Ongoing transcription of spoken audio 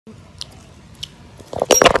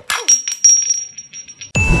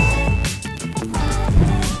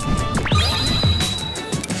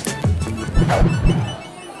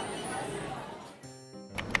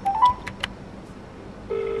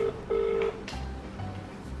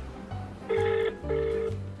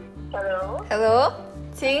Hello?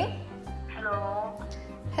 Ting? Hello.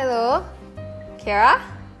 Hello? Kara?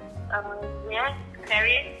 Yes,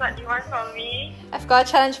 Clarice, what do you want from me? I've got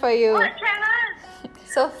a challenge for you. What challenge?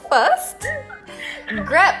 So first,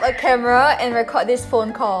 grab a camera and record this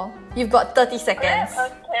phone call. You've got 30 seconds.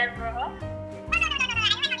 A camera?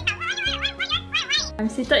 I'm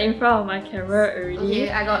seated in front of my camera already. Okay,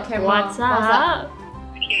 I got camera. What's up?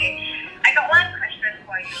 Okay, I got one question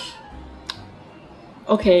for you.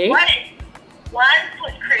 Okay. What is one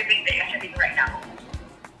food craving that you're having right now?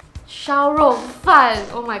 烧肉饭.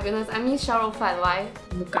 Oh my goodness, I miss 烧肉饭. Why?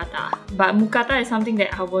 Mookata. But mookata is something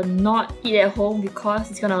that I will not eat at home because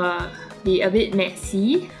it's gonna be a bit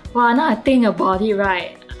messy. Wow, now I think about it,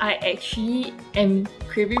 right, I actually am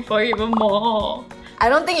craving for it even more. I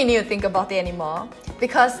don't think you need to think about it anymore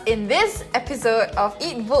because in this episode of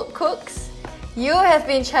Eatbook Cooks, you have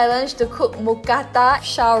been challenged to cook Mookata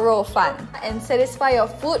烧肉饭 and satisfy your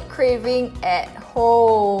food craving at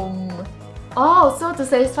home. Oh, so to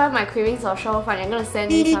satisfy my cravings of 烧肉饭, you're gonna send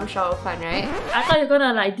me some 烧肉饭, right? I thought you're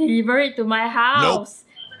gonna like deliver it to my house.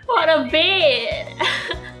 Nope. What a bait!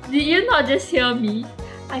 Did you not just hear me?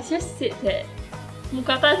 I just said that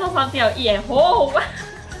Mookata is not something I'll eat at home.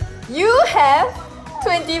 You have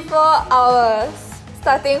 24 hours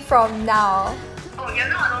starting from now. Oh, you're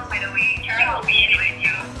not alone by the way. Karen will be in with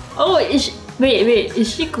you. Oh, is she, wait,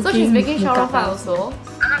 is she cooking? So she's making 烧肉 mookata? 饭also?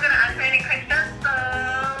 I'm not gonna answer any questions, so...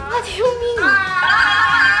 What do you mean?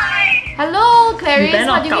 Bye! Hello, You Clarice,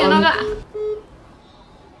 better what do you mean? not You're cut not on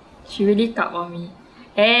She really cut on me.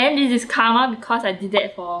 And this is karma because I did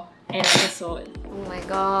that for an episode. Oh my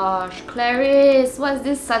gosh, Clarice, what's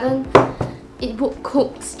this sudden Eatbook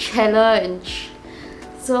Cooks challenge?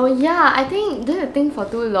 So yeah, I think don't have to think for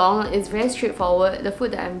too long. It's very straightforward. The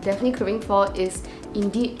food that I'm definitely craving for is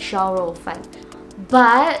indeed 烧肉饭.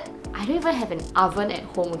 But I don't even have an oven at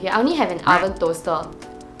home, okay? I only have an oven toaster.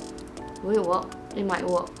 Will it work? It might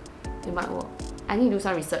work. It might work. I need to do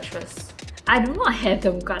some research first. I do not have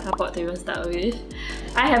the mookata pot to even start with.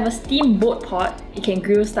 I have a steamboat pot. It can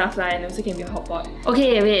grill stuff and also can be a hot pot.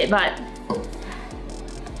 Okay, wait, but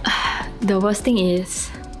the worst thing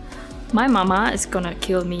is my mama is gonna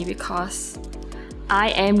kill me because I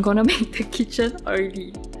am gonna make the kitchen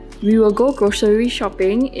early. We will go grocery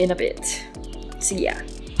shopping in a bit. So yeah.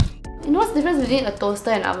 You know what's the difference between a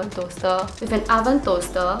toaster and oven toaster? With an oven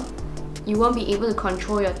toaster, you won't be able to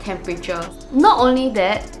control your temperature. Not only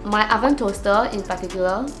that, my oven toaster in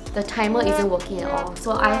particular, the timer isn't working at all.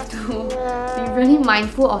 So I have to be really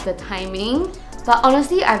mindful of the timing. But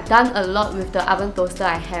honestly, I've done a lot with the oven toaster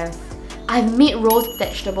I have. I've made roast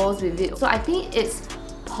vegetables with it. So I think it's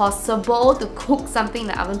possible to cook something in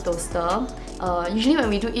the oven toaster. Usually when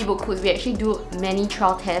we do Eatbook Cooks, we actually do many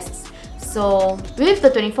trial tests. So with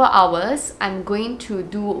the 24 hours, I'm going to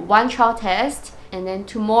do one trial test, and then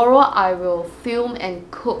tomorrow I will film and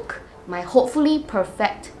cook my hopefully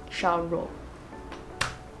perfect 烧肉.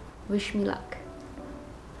 Wish me luck.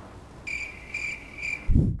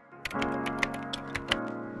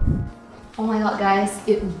 Oh my god guys,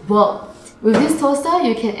 it worked! With this toaster,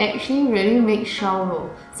 you can actually really make 烧肉.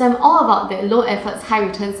 So I'm all about that low efforts, high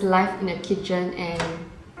returns life in the kitchen, and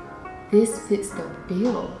this fits the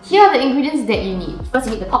bill. Here are the ingredients that you need. First,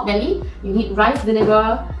 you need the pork belly, you need rice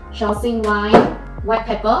vinegar, Shaoxin wine, white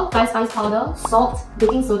pepper, 5 spice powder, salt,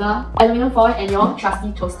 baking soda, aluminium foil, and your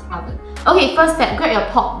trusty toast oven. Okay, first step, grab your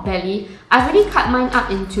pork belly. I've already cut mine up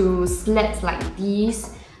into slabs like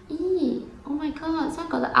these. Eee, oh my god, so I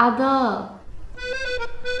got the other.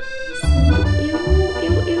 Ew,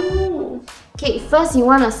 ew, ew. Okay, first you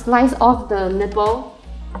want to slice off the nipple.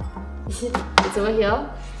 It's over here.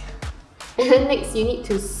 And then next you need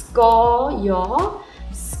to score your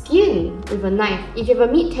skin with a knife. If you have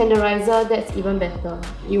a meat tenderizer, that's even better.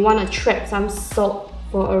 You want to trap some salt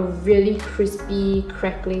for a really crispy,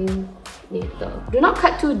 crackling later. Do not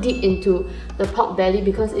cut too deep into the pork belly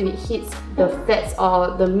because if it hits the fats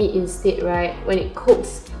or the meat instead, right, when it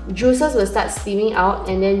cooks, juices will start steaming out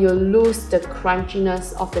and then you'll lose the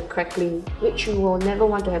crunchiness of the crackling, which you will never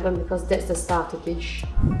want to happen because that's the star of the dish.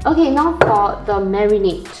 Okay, now for the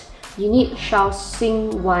marinade. You need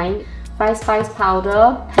Shaoxin wine, 5 spice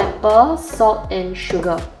powder, pepper, salt and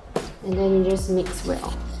sugar. And then you just mix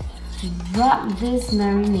well. Rub this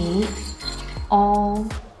marinade all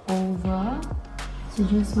over. So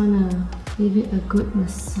you just wanna give it a good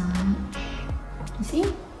massage. You see?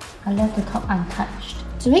 I left the top untouched.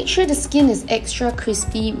 To make sure the skin is extra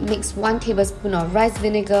crispy, mix 1 tablespoon of rice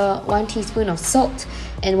vinegar, 1 teaspoon of salt,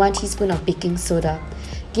 and 1 teaspoon of baking soda.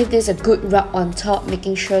 Give this a good rub on top,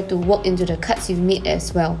 making sure to work into the cuts you've made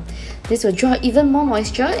as well. This will draw even more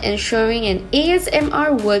moisture, ensuring an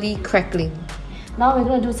ASMR-worthy crackling. Now we're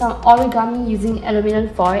going to do some origami using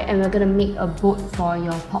aluminium foil, and we're going to make a boat for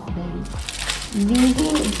your pork belly,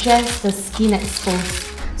 leaving just the skin exposed.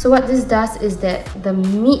 So what this does is that the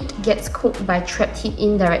meat gets cooked by trapped heat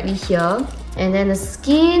indirectly here, and then the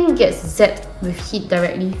skin gets zapped with heat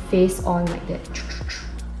directly face on like that.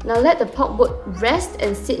 Now let the pork boat rest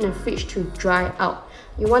and sit in the fridge to dry out.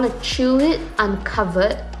 You want to chill it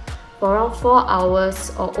uncovered for around 4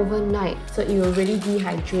 hours or overnight, so it will really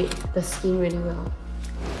dehydrate the skin really well.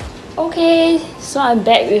 Okay, so I'm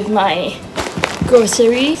back with my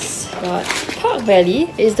groceries. Got pork belly.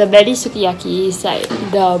 It's the belly sukiyaki. It's like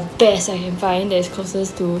the best I can find that is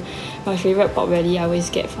closest to my favorite pork belly I always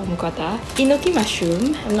get from Mookata. Enoki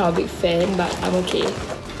mushroom. I'm not a big fan, but I'm okay.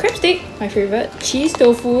 Crab stick, my favorite. Cheese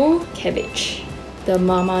tofu, cabbage. The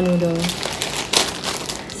mama noodle.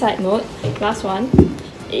 Side note, last one.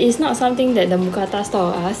 It is not something that the Mookata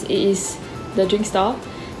store asks. It is the drink store.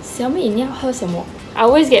 小妹你要喝什么? I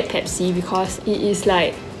always get Pepsi because it is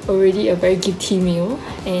like already a very guilty meal,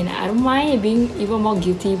 and I don't mind being even more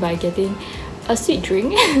guilty by getting a sweet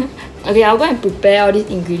drink. Okay, I'll go and prepare all these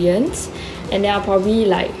ingredients, and then I'll probably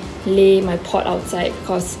like lay my pot outside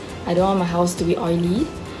because I don't want my house to be oily.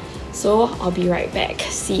 So I'll be right back.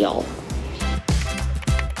 See y'all.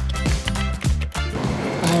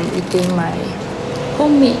 I'm eating my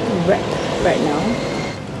homemade wrap right now.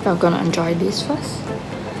 I'm gonna enjoy this first.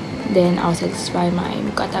 Then I'll satisfy my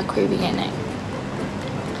Mookata craving at night.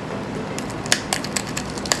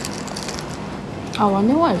 I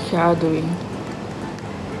wonder what is Shara doing.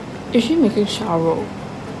 Is she making sharo?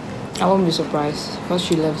 I won't be surprised because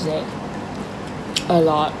she loves that a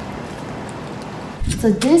lot. So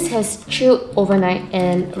this has chilled overnight,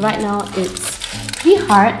 and right now it's pretty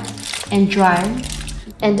hard and dry.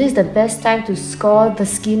 And this is the best time to score the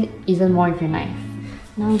skin even more with your knife.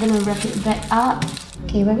 Now I'm gonna wrap it back up.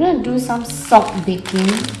 Okay, we're gonna do some salt baking.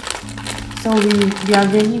 So we are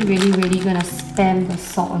really gonna spam the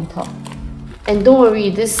salt on top. And don't worry,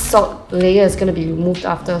 this salt layer is gonna be removed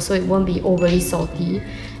after, so it won't be overly salty.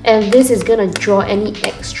 And this is gonna draw any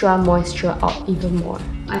extra moisture out even more.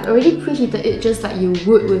 I've already preheated it just like you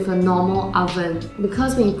would with a normal oven.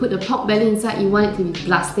 Because when you put the pork belly inside, you want it to be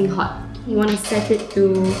blasting hot. You want to set it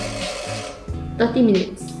to 30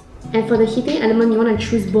 minutes. And for the heating element, you want to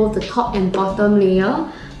choose both the top and bottom layer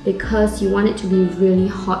because you want it to be really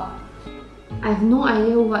hot. I have no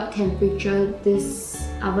idea what temperature this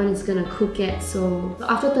oven is gonna cook at, so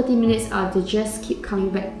after 30 minutes, I'll just keep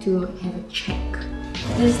coming back to have a check.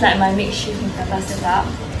 This is like my makeshift Mookata setup.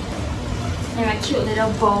 And my cute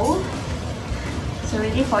little bowl. So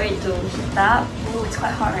ready for it to heat up. Oh, it's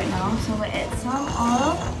quite hot right now. So we'll add some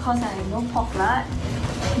oil because I have no pork lard.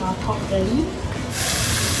 My pork belly.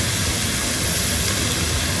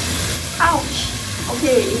 Ouch!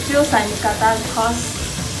 Okay, it feels like Mookata because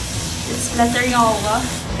it's splattering all over.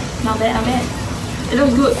 Not bad, not bad. It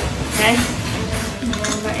looks good, guys. And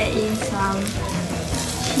then we'll add in some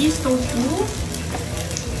cheese tofu.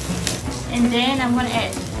 And then I'm gonna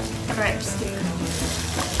add crab stick.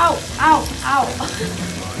 Ow! Ow! Ow!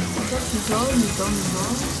 Just nibble.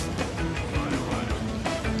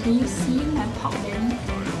 Can you see my pork belly?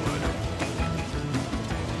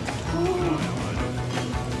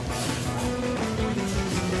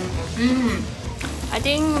 I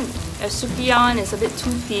think a sukiyan is a bit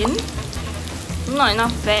too thin. Not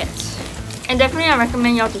enough fat. And definitely I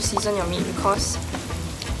recommend y'all to season your meat because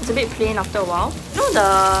it's a bit plain after a while. You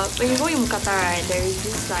know when you go in Mookata, right, there is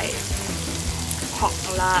this like pork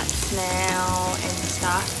lard smell and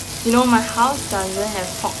stuff. You know, my house doesn't have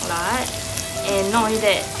pork lard, and not only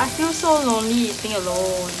that, I feel so lonely eating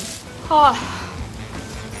alone. Hot.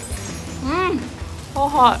 So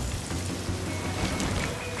hot.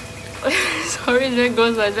 Sorry, it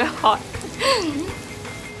goes like that hot.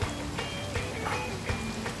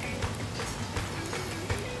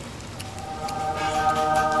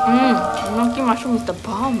 Enoki mushroom is the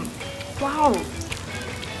bomb. Wow.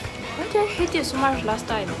 Why did I hate it so much last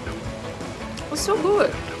time? It's so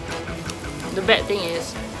good. The bad thing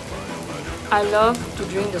is, I love to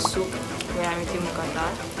drink the soup when I'm eating Mookata,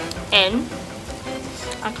 and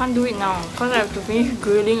I can't do it now because I have to finish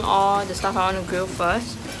grilling all the stuff I want to grill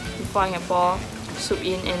first before I can pour soup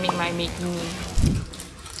in and make my Maggi.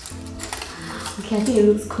 Okay, I think it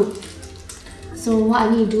looks cooked. So what I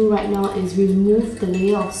need to do right now is remove the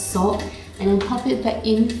layer of salt and then pop it back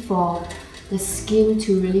in for the skin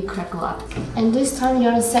to really crackle up. And this time you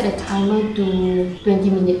want to set a timer to 20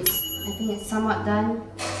 minutes. I think it's somewhat done.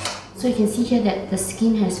 So you can see here that the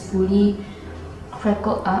skin has fully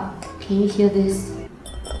crackled up. Can you hear this?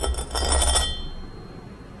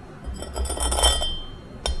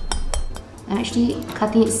 I'm actually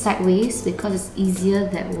cutting it sideways because it's easier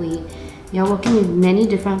that way. You're working with many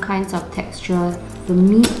different kinds of texture. The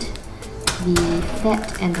meat, the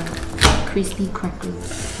fat, and the crispy crackling.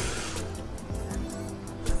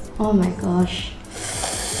 Oh my gosh.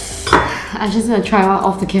 I'm just gonna try one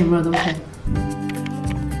off the camera, don't care.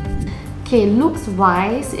 Okay, looks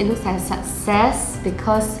wise, it looks like a success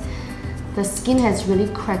because the skin has really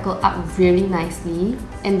crackled up really nicely,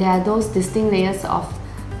 and there are those distinct layers of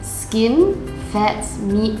skin, fats,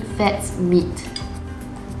 meat, fats, meat.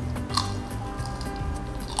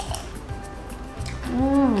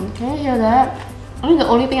 Can you hear that? I think the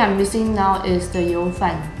only thing I'm missing now is the Yo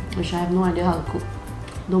Fan, which I have no idea how to cook.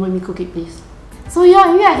 Don't make me cook it, please. So yeah,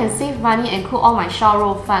 maybe I can save money and cook all my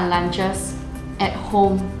Shaoxin Fan lunches at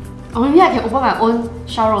home. Or maybe I can open my own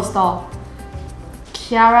Shaoxin store.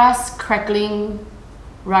 Kiara's crackling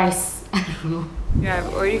rice. I don't know. Yeah,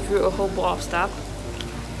 I've already grilled a whole bowl of stuff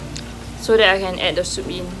so that I can add the soup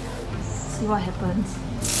in. See what happens.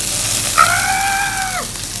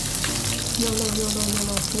 YOLO.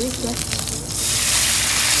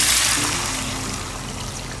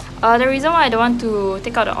 The reason why I don't want to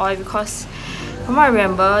take out the oil because from what I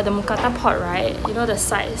remember, the Mookata pot, right? You know the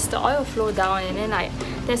sides, the oil will flow down and then like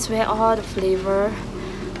that's where all the flavor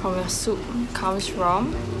from your soup comes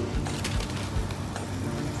from.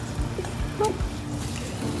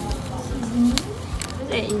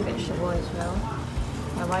 Let's add in vegetable as well.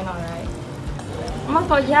 Yeah, why not, right? Oh my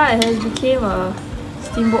god, yeah, it has become a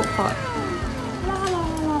steamboat pot.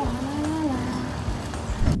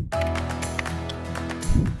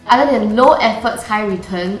 Other than low efforts, high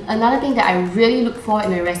return, another thing that I really look for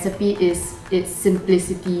in a recipe is its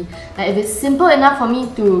simplicity. Like if it's simple enough for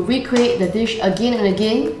me to recreate the dish again and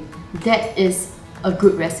again, that is a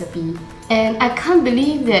good recipe. And I can't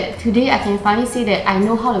believe that today I can finally say that I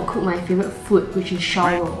know how to cook my favorite food, which is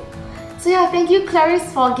Shaoxin. So yeah, thank you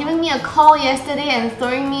Clarice for giving me a call yesterday and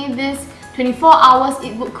throwing me this 24 hours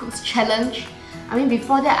Eatbook Cooks challenge. I mean,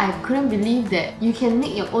 before that, I couldn't believe that you can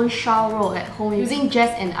make your own Shaoxin at home using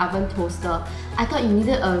just an oven toaster. I thought you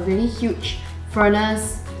needed a really huge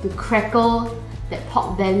furnace to crackle that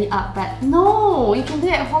pork belly up, but no, you can do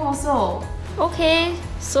it at home also. Okay,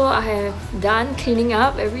 so I have done cleaning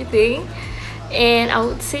up everything and I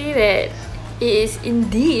would say that it is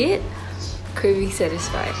indeed craving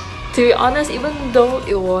satisfied. To be honest, even though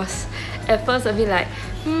it was at first a bit like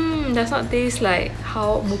does not taste like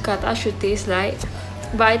how Mookata should taste like,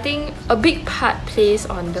 but I think a big part plays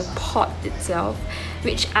on the pot itself,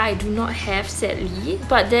 which I do not have sadly.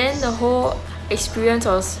 But then the whole experience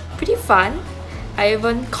was pretty fun. I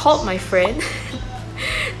even called my friend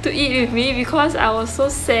to eat with me because I was so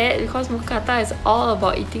sad because Mookata is all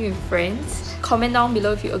about eating with friends. Comment down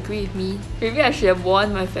below if you agree with me. Maybe I should have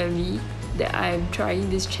warned my family that I'm trying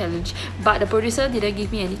this challenge, but the producer didn't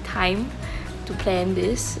give me any time to plan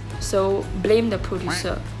this, so blame the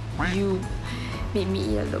producer. You made me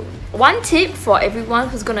eat alone. One tip for everyone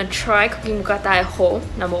who's gonna try cooking Mookata at home,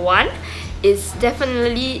 number 1 is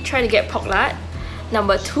definitely try to get pork lard.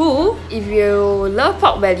 Number 2, if you love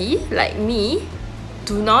pork belly like me,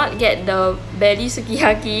 do not get the belly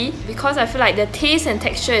sukiyaki because I feel like the taste and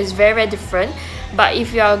texture is very different. But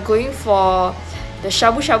if you are going for the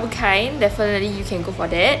shabu shabu kind, definitely you can go for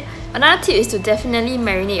that. Another tip is to definitely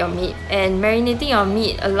marinate your meat, and marinating your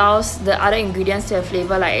meat allows the other ingredients to have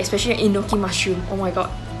flavor, like especially enoki mushroom. Oh my god,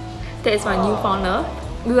 that is my newfound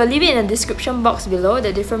love. We will leave it in the description box below,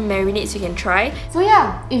 the different marinades you can try. So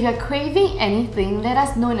yeah, if you're craving anything, let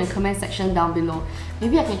us know in the comment section down below.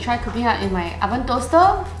 Maybe I can try cooking it in my oven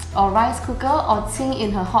toaster, or rice cooker, or Ting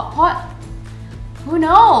in her hot pot. Who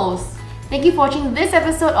knows? Thank you for watching this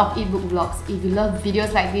episode of Eatbook Vlogs. If you love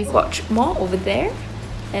videos like this, Watch more over there.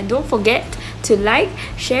 And don't forget to like,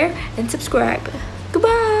 share and subscribe.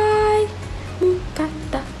 Goodbye!